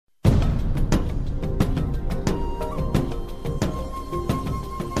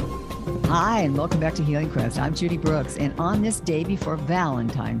Hi, and welcome back to Healing Quest. I'm Judy Brooks, and on this day before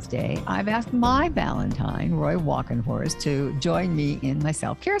Valentine's Day, I've asked my Valentine, Roy Walkenhorst, to join me in my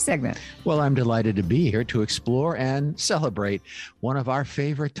self-care segment. Well, I'm delighted to be here to explore and celebrate one of our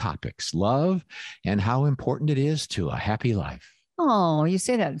favorite topics, love, and how important it is to a happy life. Oh, you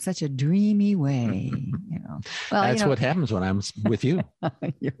say that in such a dreamy way, Well, That's what happens when I'm with you.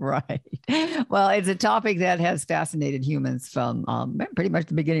 You're right. Well, it's a topic that has fascinated humans from pretty much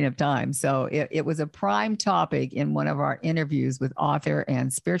the beginning of time. So it was a prime topic in one of our interviews with author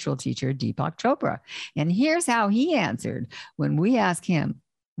and spiritual teacher Deepak Chopra. And here's how he answered when we asked him,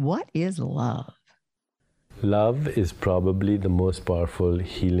 what is love? Love is probably the most powerful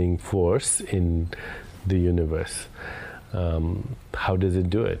healing force in the universe. How does it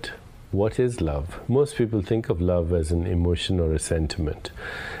do it? What is love? Most people think of love as an emotion or a sentiment.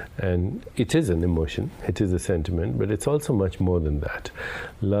 And it is an emotion, it is a sentiment, but it's also much more than that.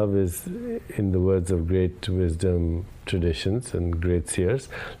 Love is, in the words of great wisdom traditions and great seers,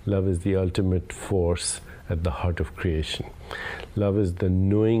 love is the ultimate force at the heart of creation. Love is the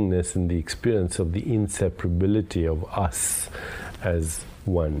knowingness and the experience of the inseparability of us as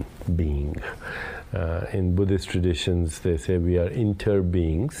one being. In Buddhist traditions, they say we are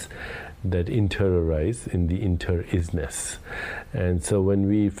inter-beings that inter-arise in the inter-isness. And so when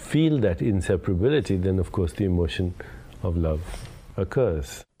we feel that inseparability, then of course the emotion of love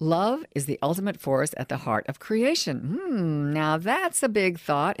occurs. Love is the ultimate force at the heart of creation. Now that's a big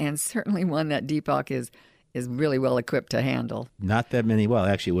thought, and certainly one that Deepak is really well equipped to handle. Not that many. Well,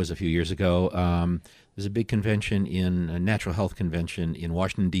 actually, it was a few years ago. There's a big convention a natural health convention in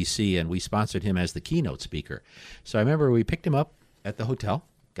Washington, D.C., and we sponsored him as the keynote speaker. So I remember we picked him up at the hotel,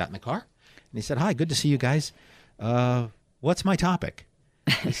 got in the car, and he said, "Hi, good to see you guys. What's my topic?"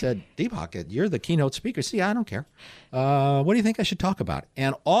 He said, "Deepak, you're the keynote speaker." "See, I don't care. What do you think I should talk about?"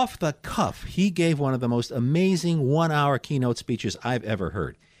 And off the cuff, he gave one of the most amazing one-hour keynote speeches I've ever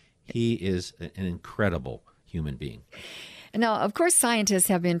heard. He is an incredible human being. Now, of course, scientists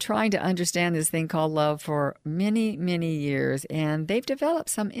have been trying to understand this thing called love for many, many years, and they've developed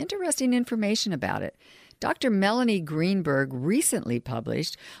some interesting information about it. Dr. Melanie Greenberg recently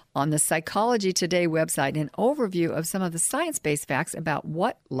published on the Psychology Today website an overview of some of the science-based facts about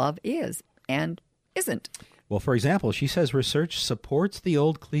what love is and isn't. Well, for example, she says research supports the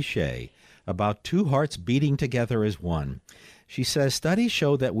old cliche about two hearts beating together as one. She says studies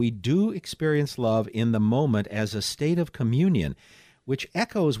show that we do experience love in the moment as a state of communion, which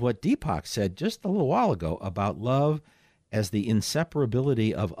echoes what Deepak said just a little while ago about love as the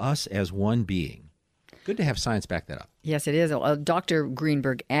inseparability of us as one being. Good to have science back that up. Yes, it is. Dr.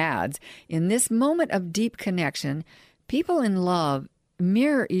 Greenberg adds, in this moment of deep connection, people in love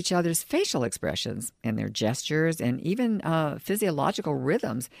mirror each other's facial expressions and their gestures and even physiological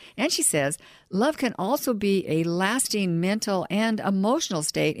rhythms. And she says, love can also be a lasting mental and emotional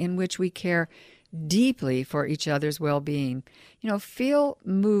state in which we care deeply for each other's well-being, feel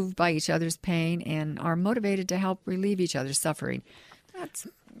moved by each other's pain and are motivated to help relieve each other's suffering.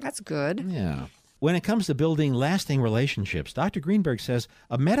 That's good. Yeah. When it comes to building lasting relationships, Dr. Greenberg says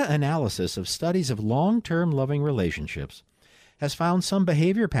a meta-analysis of studies of long-term loving relationships has found some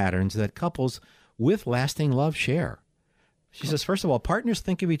behavior patterns that couples with lasting love share. She says, first of all, partners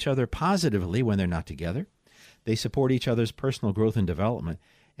think of each other positively when they're not together. They support each other's personal growth and development,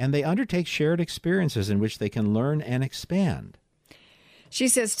 and they undertake shared experiences in which they can learn and expand. She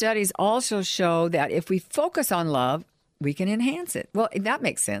says studies also show that if we focus on love, we can enhance it. Well, that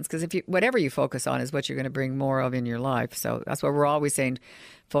makes sense because whatever you focus on is what you're going to bring more of in your life. So that's what we're always saying.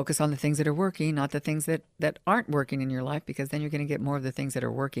 Focus on the things that are working, not the things that aren't working in your life, because then you're going to get more of the things that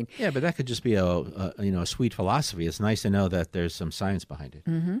are working. Yeah, but that could just be a sweet philosophy. It's nice to know that there's some science behind it.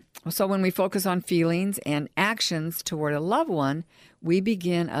 Mm-hmm. So when we focus on feelings and actions toward a loved one, we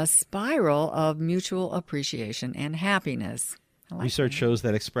begin a spiral of mutual appreciation and happiness. Research shows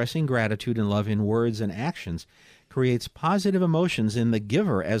that expressing gratitude and love in words and actions creates positive emotions in the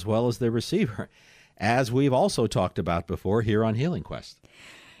giver as well as the receiver, as we've also talked about before here on Healing Quest.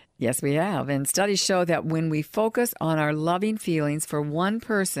 Yes, we have. And studies show that when we focus on our loving feelings for one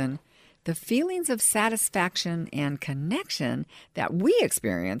person, the feelings of satisfaction and connection that we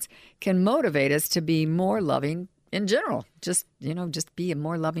experience can motivate us to be more loving in general. Just be a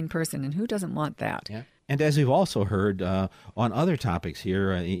more loving person. And who doesn't want that? Yeah. And as we've also heard on other topics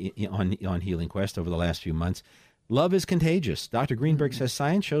here on Healing Quest over the last few months, love is contagious. Dr. Greenberg says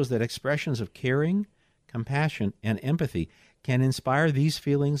science shows that expressions of caring, compassion, and empathy can inspire these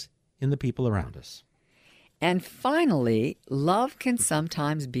feelings in the people around us. And finally, love can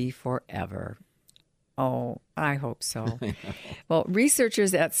sometimes be forever. Oh, I hope so. Well,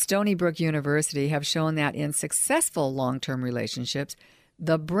 researchers at Stony Brook University have shown that in successful long-term relationships,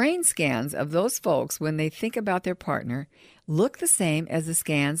 the brain scans of those folks when they think about their partner look the same as the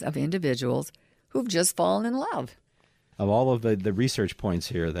scans of individuals who've just fallen in love. Of all of the research points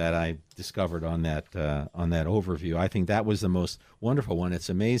here that I discovered on that overview, I think that was the most wonderful one. It's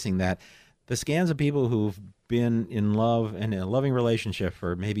amazing that the scans of people who've been in love and in a loving relationship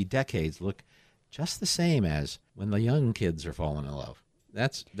for maybe decades look just the same as when the young kids are falling in love.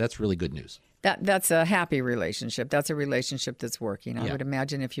 That's really good news. That's a happy relationship. That's a relationship that's working. I Yeah. would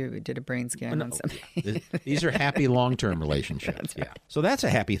imagine if you did a brain scan on somebody. These are happy long-term relationships. That's Yeah. So that's a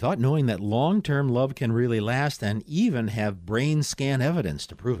happy thought, knowing that long-term love can really last and even have brain scan evidence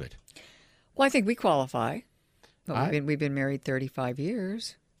to prove it. Well, I think we qualify. Well, we've been married 35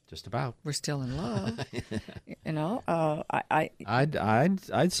 years. Just about. We're still in love. You know,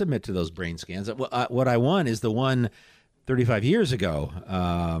 I'd submit to those brain scans. What I want is the one 35 years ago.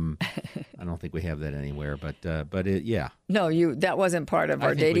 I don't think we have that anywhere, but yeah. No, that wasn't part of I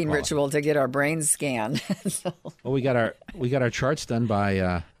our think we dating qualify. ritual to get our brains scanned. So, Well, we got our charts done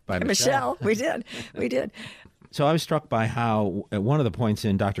by Michelle, we did. So I was struck by how one of the points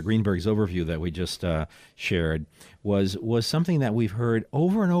in Dr. Greenberg's overview that we just shared was something that we've heard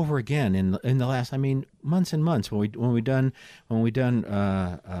over and over again in the last, months and months when we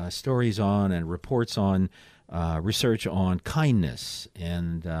done stories on and reports on research on kindness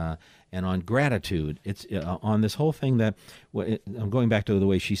and on gratitude. It's on this whole thing that I'm going back to the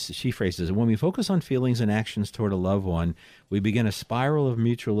way she phrases it. When we focus on feelings and actions toward a loved one, we begin a spiral of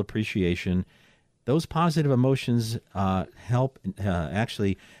mutual appreciation. Those positive emotions help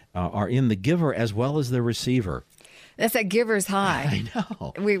are in the giver as well as the receiver. That's that giver's high. I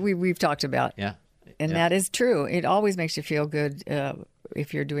know. We've talked about. Yeah. And that is true. It always makes you feel good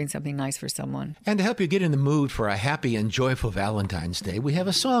if you're doing something nice for someone. And to help you get in the mood for a happy and joyful Valentine's Day, we have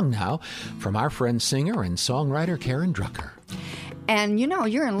a song now from our friend singer and songwriter Karen Drucker. And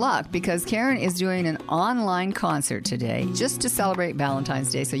you're in luck because Karen is doing an online concert today just to celebrate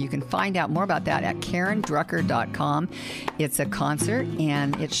Valentine's Day. So you can find out more about that at KarenDrucker.com. It's a concert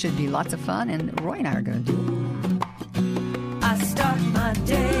and it should be lots of fun. And Roy and I are going to do it. I start my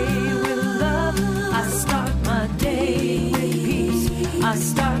day with love. I start my day with peace. I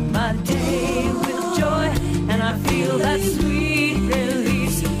start my day with joy. And I feel that sweet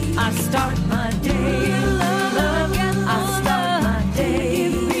release. I start my day with love. I start my day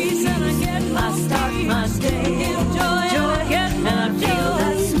with peace. I start my day with joy. And I feel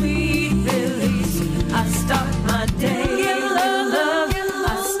that sweet release. I start my day with love. I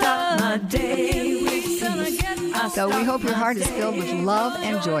start my day with peace. So we hope your heart is filled with love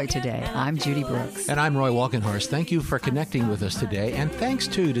and joy today. I'm Judy Brooks. And I'm Roy Walkenhorst. Thank you for connecting with us today. And thanks,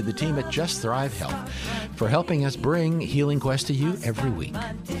 too, to the team at Just Thrive Health for helping us bring Healing Quest to you every week.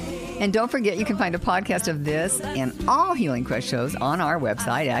 And don't forget, you can find a podcast of this and all Healing Quest shows on our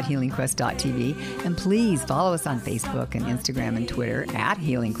website at healingquest.tv. And please follow us on Facebook and Instagram and Twitter at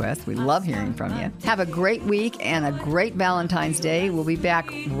Healing Quest. We love hearing from you. Have a great week and a great Valentine's Day. We'll be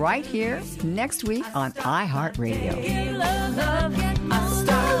back right here next week on iHeartRadio. I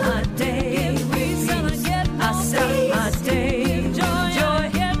start my day with peace. I start my day with joy.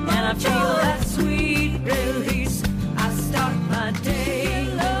 And I feel that sweet release. I start my day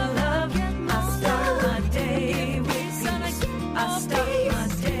with love. I start my day with peace. I start my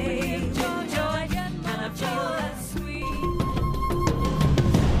day with joy. And I feel that sweet.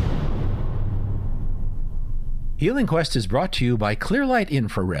 Healing Quest is brought to you by Clearlight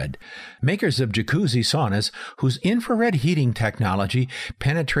Infrared, makers of jacuzzi saunas whose infrared heating technology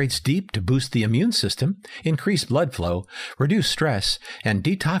penetrates deep to boost the immune system, increase blood flow, reduce stress, and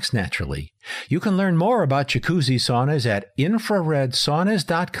detox naturally. You can learn more about jacuzzi saunas at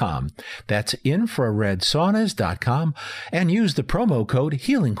infraredsaunas.com. That's infraredsaunas.com and use the promo code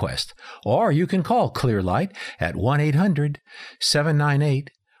HealingQuest. Or you can call Clearlight at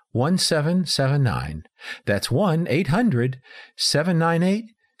 1-800-798-1779. That's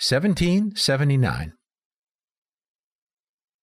 1-800-798-1779.